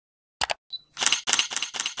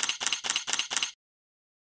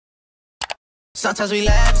Sometimes we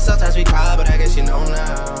laugh, sometimes we cry, but I guess you know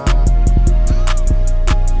now.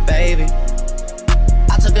 Baby,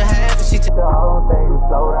 I took a half and she took the whole thing.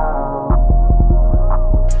 Slow down.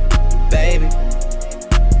 Baby,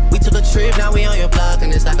 we took a trip, now we on your block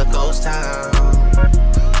and it's like a ghost town.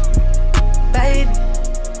 Baby,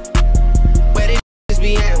 where they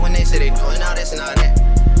be at when they say they doing all this and all that?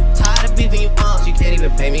 Tired of beefing you bums, you can't even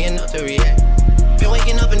pay me enough to react. Been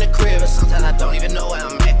waking up in the crib and sometimes I don't even know where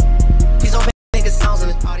I'm at. Please don't make niggas sounds in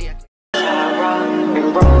this party. I rock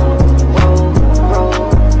and roll, roll, roll,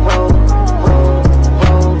 roll, roll,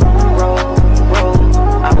 roll, roll,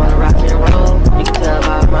 roll. I wanna rock and roll. You can tell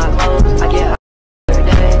by my clothes. I get high every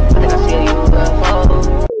day. I think I see you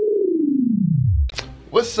UFO.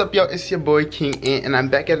 What's up, y'all? It's your boy King Ant, and I'm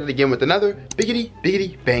back at it again with another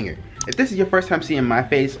biggity banger. If this is your first time seeing my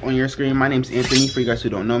face on your screen, my name's Anthony. For you guys who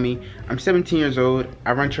don't know me, I'm 17 years old.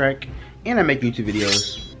 I run track and I make YouTube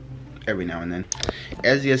videos every now and then.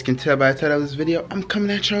 As you guys can tell by the title of this video, I'm coming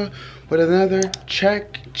at y'all with another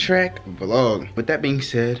track vlog. With that being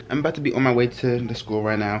said, I'm about to be on my way to the school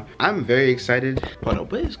right now. I'm very excited. Hold on,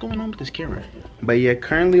 what is going on with this camera? But yeah,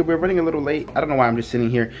 currently we're running a little late. I don't know why I'm just sitting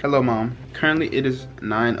here. Hello, Mom. Currently it is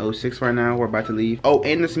 9:06 right now. We're about to leave. Oh,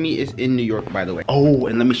 and this meet is in New York, by the way. Oh,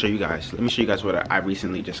 and let me show you guys. Let me show you guys what I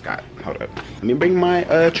recently just got. Hold up. Let me bring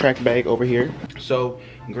my track bag over here. So,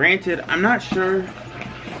 granted, I'm not sure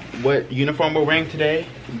what uniform we're wearing today,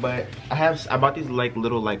 but I bought these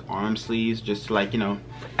little arm sleeves just to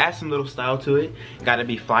add some little style to it. Gotta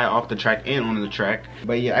be fly off the track and on the track.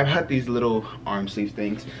 But yeah, I bought these little arm sleeve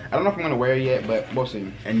things. I don't know if I'm gonna wear it yet, but we'll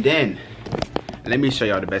see. And then let me show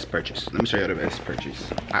y'all the best purchase.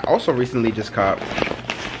 I also recently just caught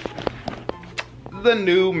the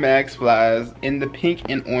new Max Flies in the pink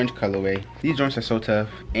and orange colorway. These joints are so tough,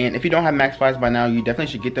 and if you don't have Max Flies by now, you definitely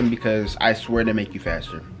should get them because I swear they make you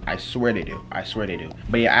faster. I swear they do.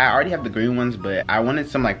 But yeah, I already have the green ones, but I wanted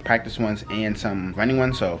some practice ones and some running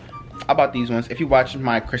ones, so I bought these ones. If you watched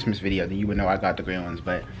my Christmas video, then you would know I got the green ones.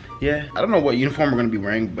 But yeah, I don't know what uniform we're gonna be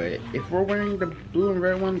wearing, but if we're wearing the blue and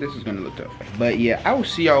red one, this is gonna look tough. But yeah, I will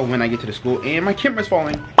see y'all when I get to the school, and my camera's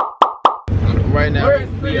falling. Right now,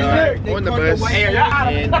 we are on the bus,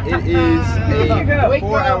 and it is a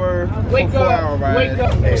 4-hour ride.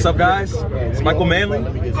 What's up, guys? It's Michael Manley.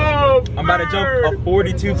 I'm about to jump a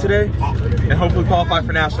 42 today, and hopefully qualify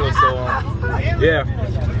for nationals. So, yeah.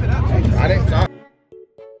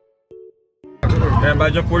 I'm about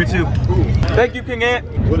to jump 42. Thank you, King Ant.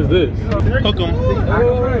 What is this? Hook 'em.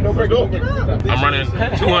 I'm running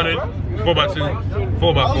 200, 4x2,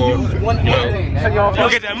 4x4. Go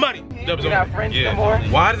get that money. Yeah.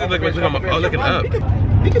 Why does it look like I'm looking up?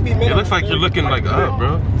 It looks like you're looking up,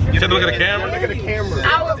 bro. You have to look at the camera. Look at the camera.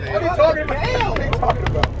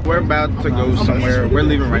 We're about to go somewhere. We're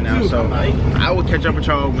leaving right now, so I will catch up with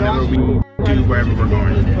y'all whenever we do wherever we're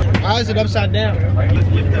going. Why is it upside down?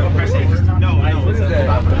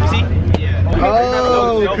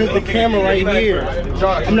 Oh, because the camera right here.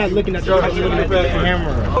 I'm not looking at the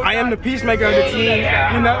camera. I am the peacemaker of the team,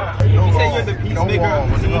 you know? You say you're the peacemaker of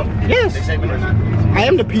the team? Yes. I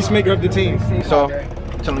am the peacemaker of the team. So,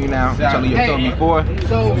 I'm telling you now, I'm telling you before I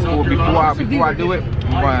do it,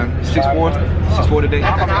 I'm running 6'4" today. And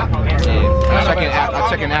I'll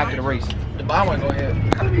check in after the race.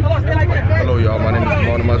 Hello, y'all. My name is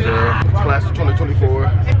class of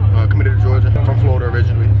 2024. Committed to Georgia. I'm from Florida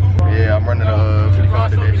originally. Yeah, I'm running a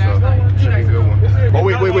 55 today, so should be a good one. Oh,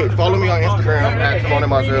 wait. Follow me on Instagram at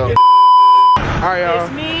Mazel. Alright, y'all.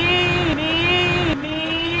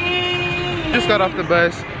 Just got off the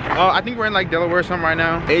bus. I think we're in Delaware or something right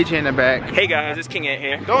now. AJ in the back. Hey guys, it's King Ant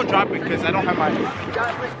here. Don't drop it because I don't have my...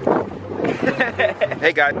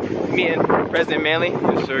 Hey guys, me and President Manley.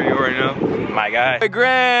 I'm sure you already know. My guy. Hey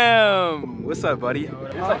Graham! What's up, buddy?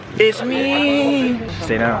 It's me.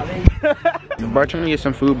 Stay down. We're trying to get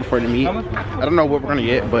some food before the meet. I don't know what we're gonna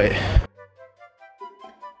get, but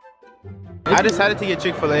I decided to get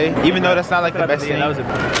Chick-fil-A, even though that's not the best thing.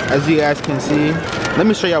 As you guys can see, let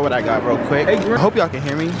me show y'all what I got real quick. I hope y'all can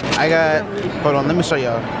hear me. Hold on, let me show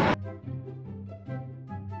y'all.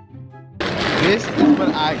 This is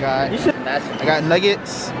what I got. I got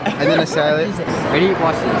nuggets and then a salad. Ready?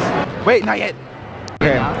 Watch this. Wait, not yet.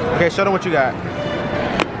 Okay, show them what you got.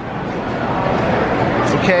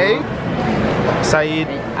 Okay. Saeed.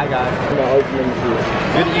 I got it.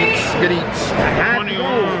 Good eats. 21.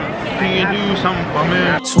 Can you do something for me?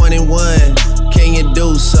 21, can you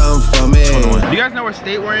do something for me? 21. Do you guys know what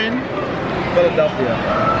state we're in? Philadelphia.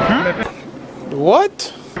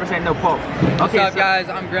 What? Never say no pulp. What's up, guys?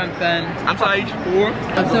 I'm Graham Fenn. I'm Saeed Shakur.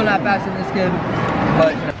 I'm still not fast in this game,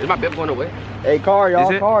 but Is my bib going away? Hey, car, y'all.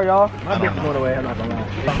 Is it? Car, y'all. My bib's going away. I'm not gonna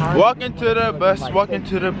lie. Walking to the bus, walking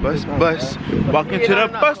to the bus, bus. Walking to the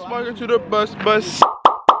bus, walking to the bus, bus.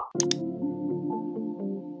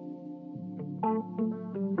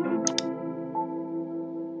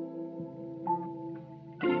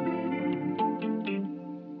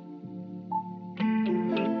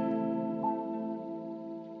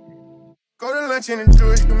 Go to lunch in the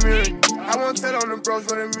Jewish community. I won't tell on the bros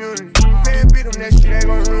with immunity. Man, beat them, that shit ain't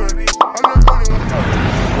gon' ruin me. I'm the only one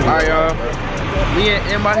talking. Alright, y'all. We in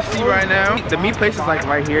NYC right now. The meat place is like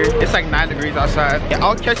right here. It's like 9 degrees outside. Yeah,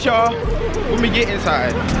 I'll catch y'all when we get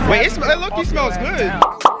inside. Wait, it look-y smells good.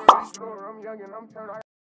 I'm young and I'm turned.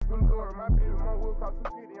 My baby mom will cost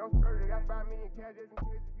 250. I'm sturdy. Got 5 million cash just in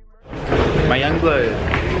case if you murder. My young blood.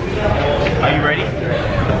 Are you ready?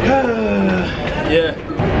 Yeah.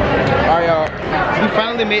 Alright, y'all. We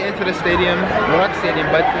finally made it into the stadium. Well, not the stadium,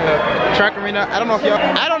 but the track arena. I don't know if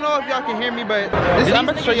y'all can hear me, but I'm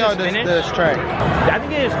about to show y'all this track. I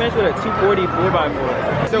think they just finished with a 240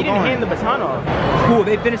 4x4. Still He didn't going. hand the baton off. Cool,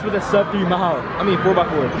 they finished with a sub 3 mile. I mean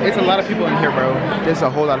 4x4. It's a lot of people in here, bro. There's a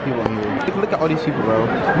whole lot of people in here. Look at all these people, bro.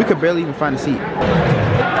 We could barely even find a seat.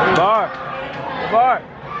 Bar. Bar.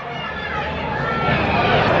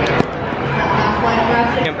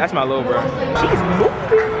 Damn, that's my low, bro. She's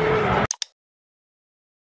moving.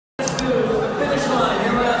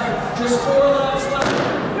 Just 4 laps left.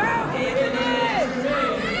 Go in!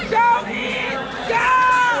 Go in! Go!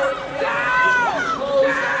 Go! Go!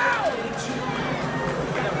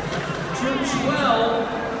 2:12.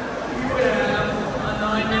 You're gonna have a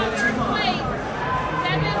 9-minute time.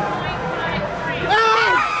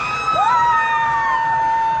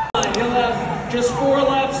 7.53. He'll have just 4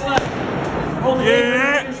 laps left. Only 8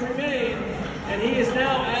 minutes remain, and he is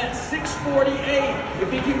now at 6:48.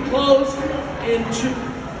 If he can close in 2.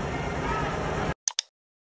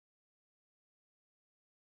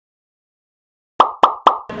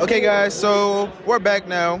 Okay, guys, so we're back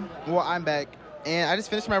now. Well, I'm back, and I just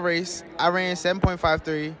finished my race. I ran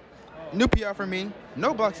 7.53. New PR for me.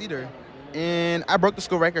 No blocks either. And I broke the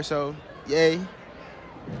school record, so yay.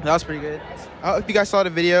 That was pretty good. If you guys saw the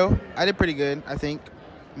video, I did pretty good, I think.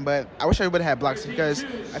 But I wish I would have had blocks because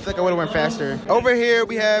I feel like I would have went faster. Over here,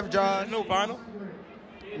 we have Josh. No final?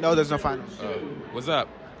 No, there's no final. What's up?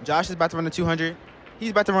 Josh is about to run the 200.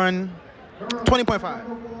 He's about to run 20.5.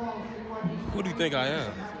 Who do you think I am?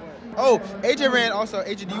 Oh, AJ ran also.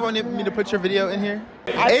 AJ, do you want me to put your video in here?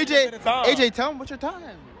 AJ, tell him what's your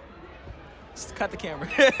time. Just cut the camera.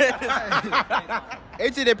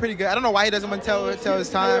 AJ did pretty good. I don't know why he doesn't want to tell his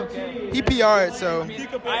time. He PR'd, so.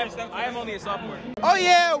 I am only a sophomore. Oh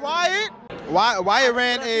yeah, Wyatt. Wyatt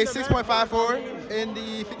ran a 6.54 in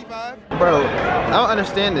the 55. Bro, I don't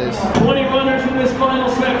understand this. 20 runners in this final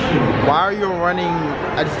section. Why are you running?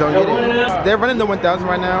 I just don't get it. They're running the 1,000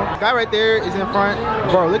 right now. Guy right there is in front.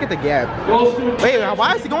 Bro, look at the gap. Wait,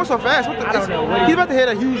 why is he going so fast? What the, I don't know. He's about to hit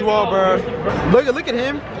a huge wall, bro. Look at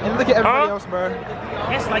him and look at everybody else, bro.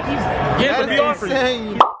 It's like he's That's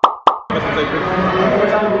insane.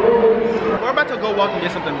 We're about to go walk and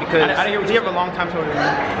get something because we have a long time to wait.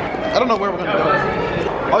 I don't know where we're gonna go.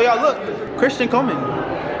 Oh y'all, look, Christian Coleman.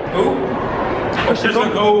 Who? Christian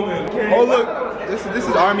Coleman. Oh look, this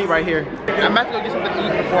is our meet right here. I'm about to go get something to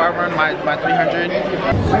eat before I run my 300.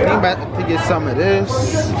 I'm about to get some of this.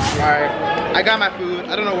 All right, I got my food.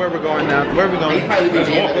 I don't know where we're going now. Where are we going?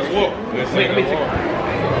 Let's walk.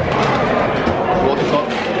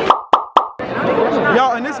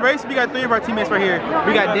 Y'all, in this race, we got 3 of our teammates right here.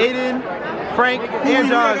 We got Dayton, Frank, and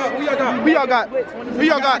Josh. Who y'all got? Who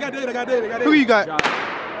y'all got? I got Dayton. Who you got?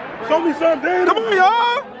 Show me some, Dayton. Come on,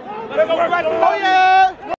 y'all. Oh,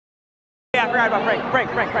 yeah. Yeah, I forgot about Frank.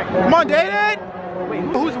 Come on, Dayton.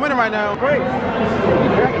 Who's winning right now? Frank's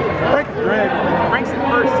in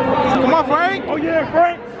first. Come on, Frank. Oh, yeah,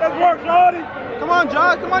 Frank. Let's work, Shawty. Come on,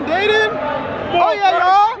 Josh. Come on, Dayton. Oh, yeah,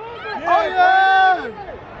 y'all. Oh, yeah.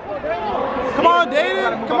 Come on,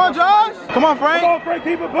 Dayton. Come on, Josh. Come on, Frank. Come on, Frank.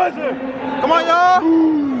 Keep it pushing. Come on, y'all.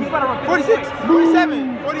 46,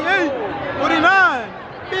 47, 48, 49,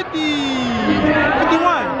 50,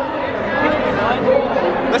 51.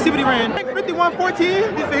 Let's see what he ran. 51, 14.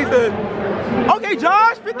 Okay,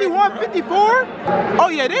 Josh. 51, 54. Oh,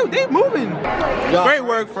 yeah, they moving. Great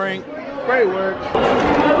work, Frank. Great work.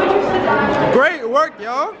 Great work,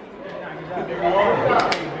 y'all.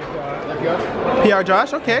 PR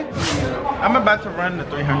Josh, okay. I'm about to run the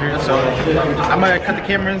 300, so I'm gonna cut the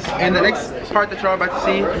cameras, and the next part that y'all about to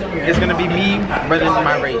see is gonna be me running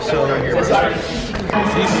my race. So,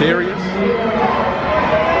 is he serious?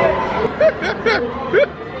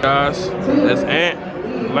 Guys, that's Ant.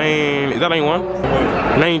 Lane, is that lane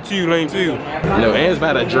 1? Lane 2, lane 2. No, Ant's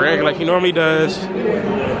about to drag like he normally does.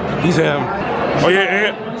 He's him. Oh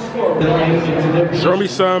yeah, Ant. Show me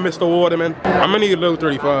some, Mr. Waterman. I'm gonna need a low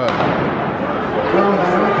 35.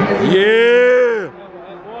 Yeah!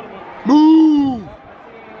 Move!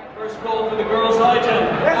 First goal for the girls' high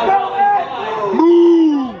jump.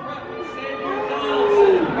 Move!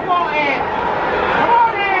 Come on, Ant. Come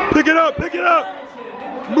on, Ant. Pick it up, pick it up!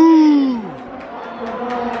 Move!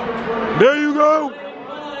 There you go!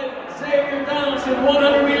 Xavier Donaldson,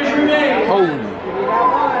 100 meters remain. Holy.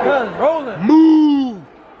 Rolling. Move!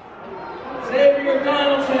 Xavier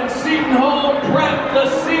Donaldson, Seton Hall Prep, the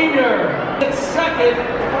senior. It's second.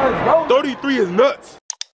 33 is nuts.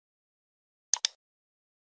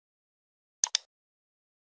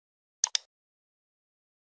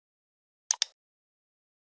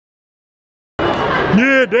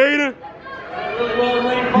 Yeah, Dana. Really well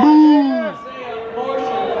laid ball. Move!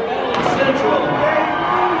 Marshall, Valley Central.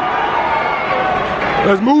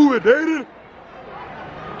 Let's move it, Dana.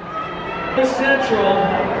 Central.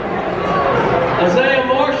 Isaiah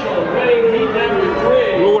Marshall, winning heat number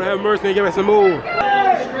 3. Lord have mercy and give us some more.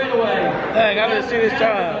 Straight away. Dang, I didn't see this On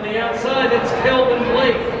time. the outside, it's Kelvin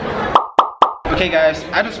Blake. Okay guys,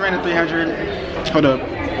 I just ran a 300. Hold up.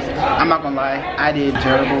 I'm not gonna lie, I did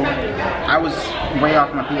terrible. I was way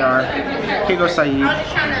off my PR. Here goes Saeed.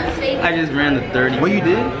 I just ran the 30. What you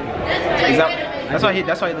did? Is that's why he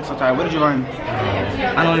looks so tired. What did you run?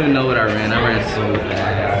 I don't even know what I ran. I ran so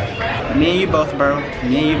bad. Me and you both, bro.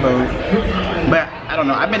 Me and you both. But I don't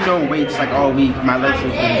know. I've been doing weights like all week. My legs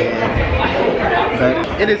have been bad.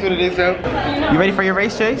 But it is what it is, though. You ready for your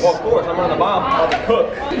race, Chase? Well, of course, I'm on the bomb. I'm the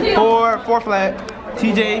cook. 4 flat.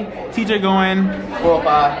 TJ going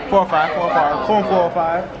 405. 405. Cool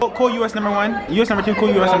 405. Cool US number 1. US number 2.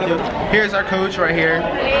 Cool US number 2. Here's our coach right here.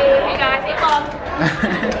 Hey guys, hey Bob.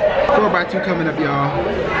 4x2 coming up, y'all.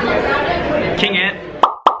 King Ant.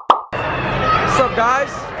 What's up,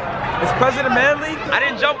 guys? It's President Manley. I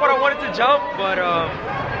didn't jump what I wanted to jump, but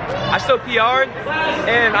I still PR'd,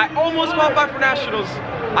 and I almost qualified for nationals.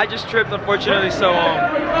 I just tripped, unfortunately. So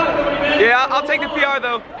yeah, I'll take the PR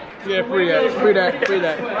though. Yeah, free that.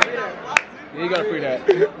 Yeah, you gotta free that.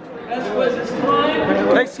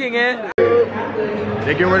 Thanks, King Ant.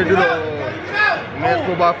 They getting ready to do the men's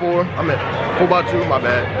 4x4. I'm at 4x2, my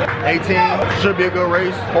bad. 18, should be a good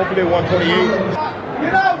race. Hopefully they 128.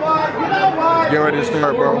 Get ready to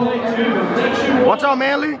start, bro. Watch out,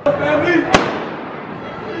 Manly.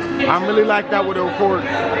 I'm really like that with a record.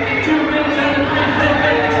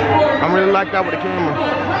 I'm really like that with a camera.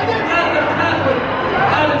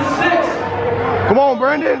 Come on,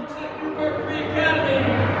 Brandon.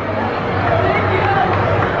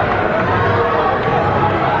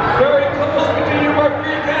 Very close between Newburgh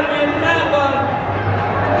Free Academy and Napa.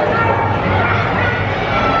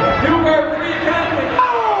 Newburgh Free Academy.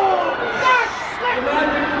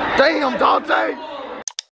 Damn, Dante.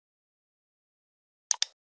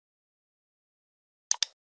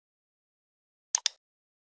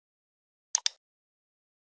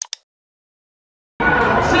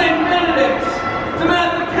 St. Benedict's,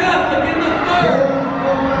 Samantha Catholic in the third.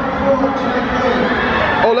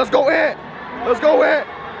 Oh, let's go, Ant. Let's go, Ant.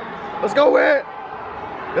 Let's go, Ant.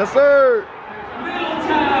 Yes, sir.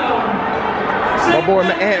 Middletown. My boy,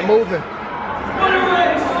 my Ant moving. What a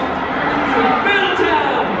race.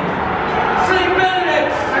 Middletown. St.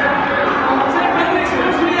 Benedict's. St. Benedict's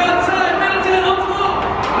moves to the outside. Middletown on top.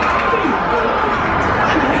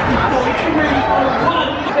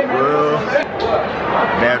 Well,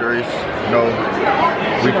 bad race. No.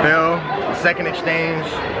 We fell. The second exchange.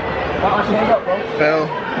 Fell.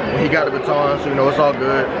 When he got the baton, so you know it's all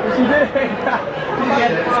good.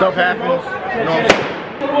 Stuff happens. You know what I'm saying?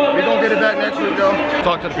 We're gonna get it back next week, though.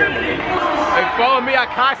 Talk to the camera. Hey, follow me at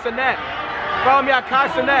Castanet. Follow me at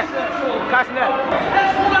Castanet.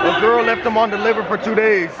 The girl left him on the liver for 2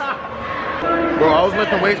 days. Bro, I was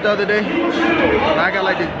lifting weights the other day, and I got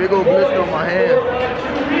like this big old blister on my hand.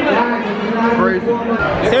 Crazy.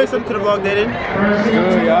 Say something to the vlog, Daden.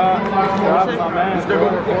 Good, y'all. Still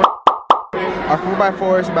gonna record. Our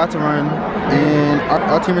 4x4 is about to run, and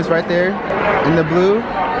our team is right there in the blue. You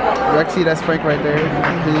can see that's Frank right there.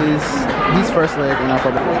 He's first leg in our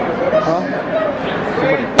 4x4.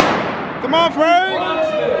 Come on, Frank!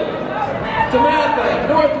 Samantha,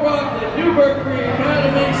 North Rockland, Newburgh Free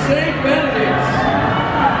Academy, St. Benedict's.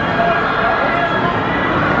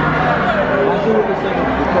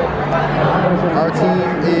 Our team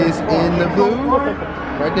is in the blue,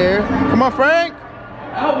 right there. Come on, Frank!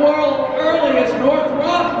 Out world early is North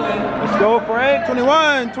Rockland. Let's go, Frank.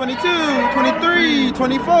 21, 22, 23,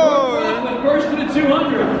 24. Rockland first to the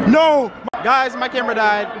 200. No! Guys, my camera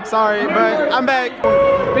died. Sorry, but I'm back.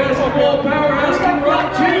 Basketball powerhouse can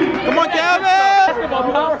rock 2. Come on, Calvin! Basketball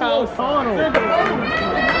powerhouse.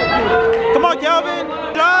 Come on, Calvin.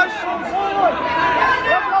 Josh.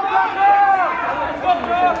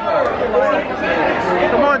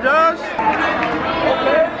 Come on, Josh.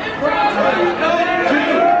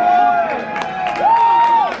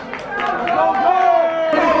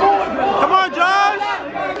 Come on, Josh.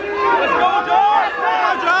 Let's go, Josh. Come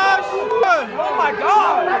on, Josh. Oh my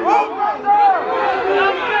God.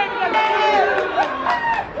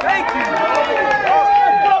 Thank you.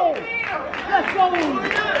 Let's go.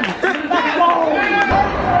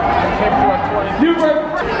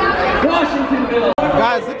 Washingtonville.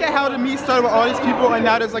 Guys, look at how the meet started with all these people and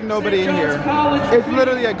now there's like nobody in here. It's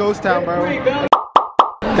literally a ghost town, bro.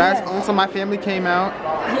 Guys, also my family came out.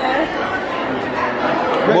 Yes.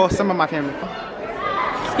 Well, some of my family.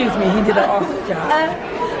 Excuse me, he did an awesome job.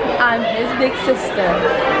 I'm his big sister.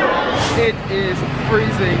 It is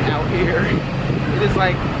freezing out here. It is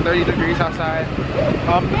like 30 degrees outside.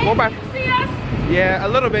 The 4x, yeah, a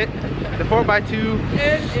little bit. The 4x2.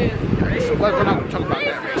 It is. So we're not talking about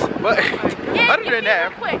that race, but other than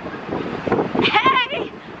that.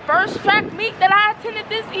 Hey, first track meet that I attended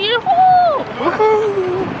this year. Woo!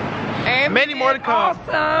 Woohoo! And many more to come.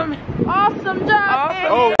 Awesome, awesome job.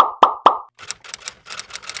 Oh.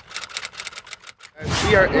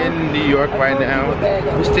 We are in New York right now.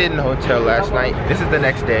 We stayed in the hotel last night. This is the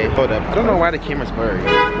next day. Hold up. I don't know why the camera's blurry.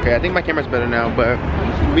 Okay, I think my camera's better now, but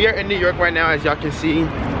we are in New York right now, as y'all can see.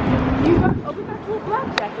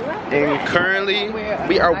 And currently,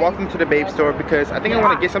 we are walking to the Babe store because I think I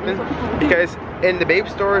want to get something. Because in the Babe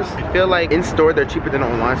stores, I feel like in store they're cheaper than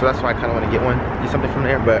online, so that's why I kind of want to get one, get something from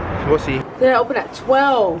there. But we'll see. They're open at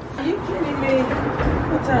 12. Are you kidding me?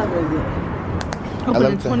 What time is it? Open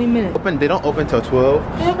in 20 minutes. They don't open till 12.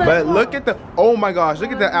 Yeah, but look at the, oh my gosh,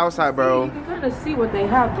 look at the outside, bro. You can kind of see what they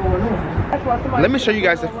have going on. Let me show you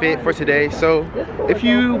guys the fit for today. So if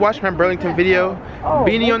you watch my Burlington video,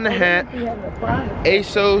 beanie on the hat,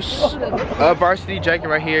 ASOS varsity jacket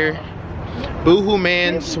right here, Boohoo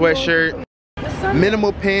Man sweatshirt,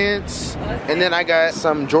 minimal pants, and then I got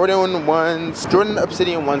some Jordan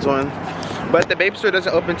Obsidian ones on. But the Babe store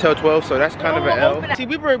doesn't open till 12, so that's kind of an L. See,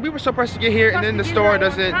 we were so pressed to get here, and then the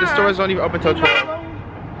stores don't even open till 12.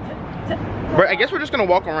 But I guess we're just gonna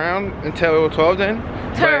walk around until 12 then.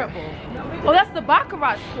 Terrible. Oh, that's the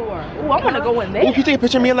Baccarat store. Oh, I want to go in there. Oh, can you take a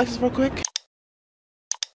picture of me, Alexis, real quick?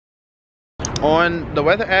 On the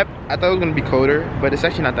weather app, I thought it was gonna be colder, but it's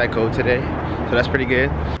actually not that cold today, so that's pretty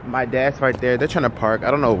good. My dad's right there. They're trying to park.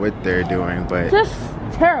 I don't know what they're doing, but just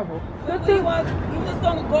terrible. Good thing you just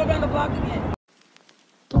gonna go around the block again.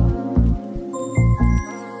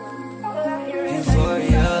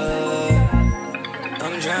 Euphoria,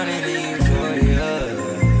 I'm drowning in euphoria,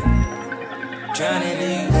 drowning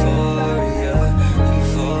in euphoria,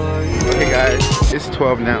 euphoria. Okay, guys, it's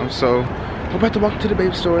 12 now, so we're about to walk to the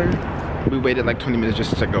Babe store. We waited like 20 minutes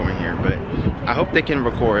just to go in here, but I hope they can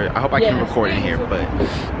record. I hope I can record in here, but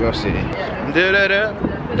we'll see.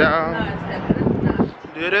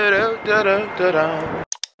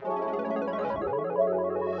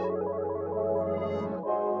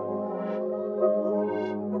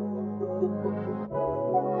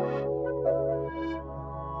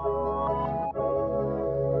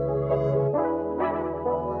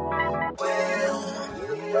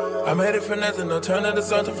 I made it for nothing, no turn into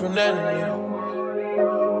something from nothing, yeah.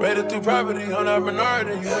 Made it through property on our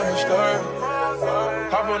minority, you know my story.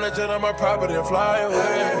 Hop on the jet on my property and fly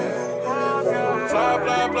away. Fly,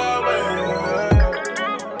 fly, fly away.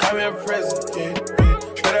 Call me a president, yeah, yeah.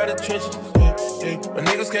 Straight out the trenches, yeah, yeah. My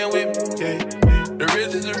niggas can't whip me, yeah, yeah. The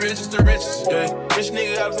richest, the richest, the richest, yeah. Rich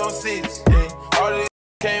nigga hops on seats, yeah. All these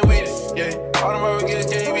came with it, yeah. All them other niggas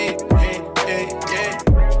can't beat it, yeah, yeah, yeah.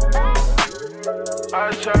 I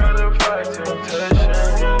try to fight temptation.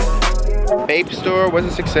 Babe store was a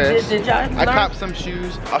success. Did I copped some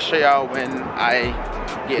shoes. I'll show y'all when I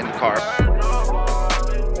get in the car.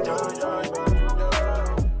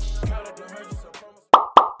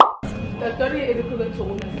 The 38 is equivalent to a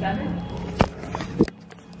woman's 7.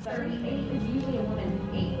 38 is usually a woman's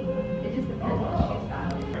 8. It just depends on the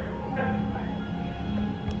style.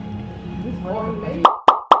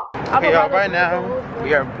 Okay, y'all, right now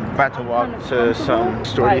we are about to walk to some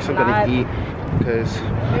store to get something to eat because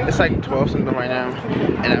it's like 12 something right now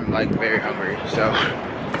and I'm like very hungry, so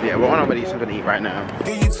Yeah, we're on our way to eat something to eat right now.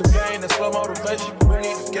 Give you some gain, that's slow motivation. We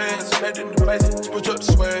need the gas, head in the place. Switch up the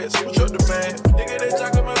swag, switch up the band. Nigga, they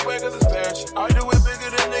talking my way cause it's fashion. I do it bigger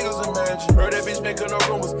than niggas imagine. Heard that bitch making no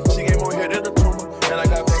rumors. She gave more head than a tumor. And I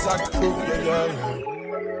got things I can prove,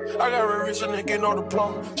 yeah. I got her rich and they get no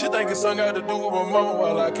diploma. She think it's something got to do with my mama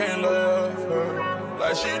while I can't love her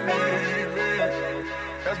like she need me.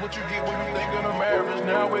 That's what you get when you think of marriage.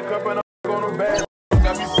 Now I wake up and I'm going to bed.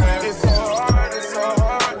 Got me saying it's so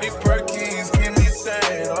hard, these perkies keep me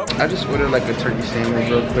sane. I just ordered like a turkey sandwich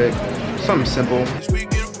real quick. Something simple. We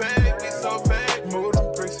get paid, we so paid. Move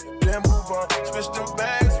them bricks, then move on. Switch the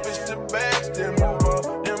bags, then move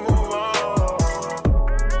on, then move on.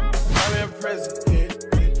 I'm in prison, yeah.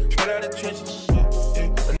 Straight out of the trenches, yeah.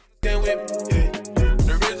 A nigga can't whip me, yeah.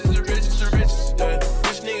 The richest, the richest, the richest, yeah.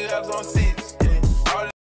 Rich nigga house on seats, yeah. All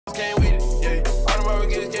the can't with it, yeah. All the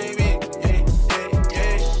motherfuckers can't beat it, yeah.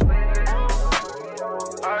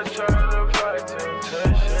 I try to fight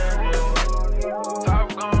temptation, yeah. Top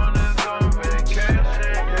gun is on vacation,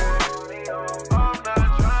 yeah. I'm not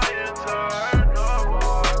trying to hurt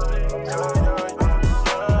nobody, yeah.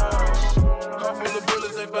 Car full of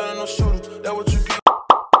bullets, ain't found no shooter. That what you get.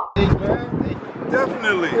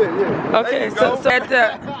 Definitely. Okay, so at the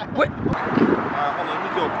what? Hold on, let me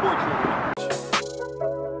do a portrait.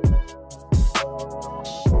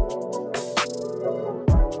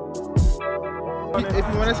 If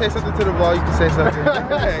you want to say something to the vlog, you can say something.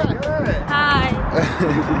 Good. Hi.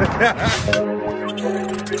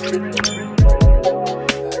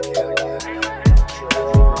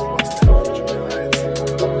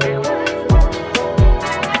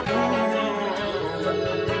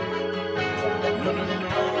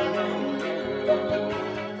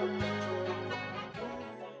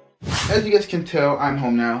 As you guys can tell, I'm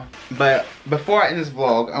home now. But before I end this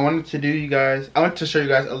vlog, I wanted to show you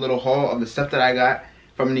guys a little haul of the stuff that I got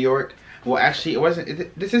from New York. Well, actually,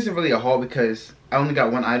 this isn't really a haul because I only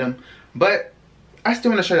got one item, but I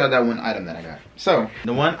still want to show y'all that one item that I got. So,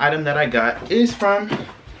 the one item that I got is from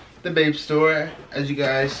the Babe store, as you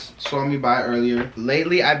guys saw me buy earlier.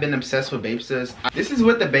 Lately, I've been obsessed with Babestas. This is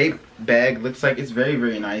what the Babe bag looks like. It's very,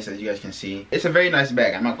 very nice, as you guys can see. It's a very nice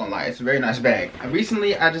bag, I'm not gonna lie. It's a very nice bag.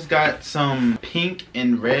 Recently, I just got some pink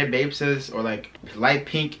and red Babestas, or like light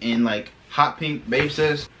pink and like hot pink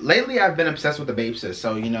Babestas. Lately, I've been obsessed with the Babestas,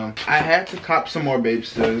 so you know, I had to cop some more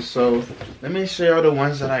Babestas. So let me show y'all the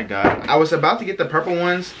ones that I got. I was about to get the purple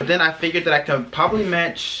ones, but then I figured that I could probably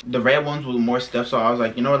match the red ones with more stuff. So I was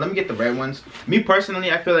like, you know what, let me get the red ones. Me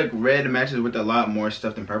personally, I feel like red matches with a lot more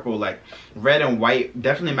stuff than purple. Like red and white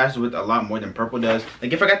definitely matches with a lot more than purple does.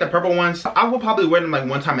 Like if I got the purple ones, I will probably wear them like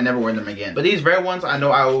one time and never wear them again. But these red ones, I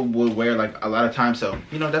know I will wear like a lot of times. So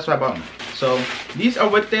you know, that's why I bought them. So these are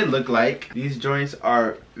what they look like. These joints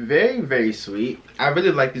are very, very sweet. I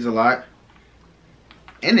really like these a lot.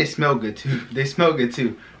 And they smell good too. They smell good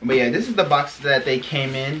too. But yeah, this is the box that they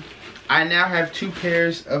came in. I now have 2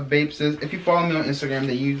 pairs of Babestas. If you follow me on Instagram,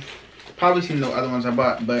 then you've probably seen the other ones I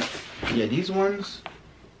bought. But yeah, these ones,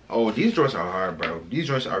 oh, these joints are hard, bro. These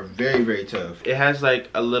joints are very, very tough. It has like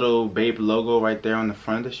a little Babe logo right there on the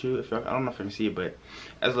front of the shoe. I don't know if you can see it, but it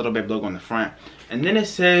has a little Babe logo on the front. And then it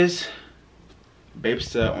says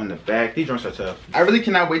Babesta on the back. These joints are tough. I really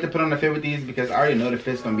cannot wait to put on the fit with these because I already know the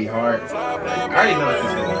fit's gonna be hard. I already know the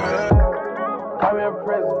fit's gonna be hard. I'm in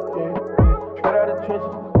prison, yeah. Straight out of the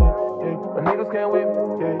trenches, yeah. My niggas can't whip me,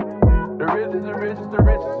 yeah. The richest, the richest, the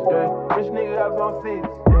richest, yeah. Rich nigga house on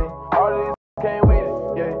seats, yeah.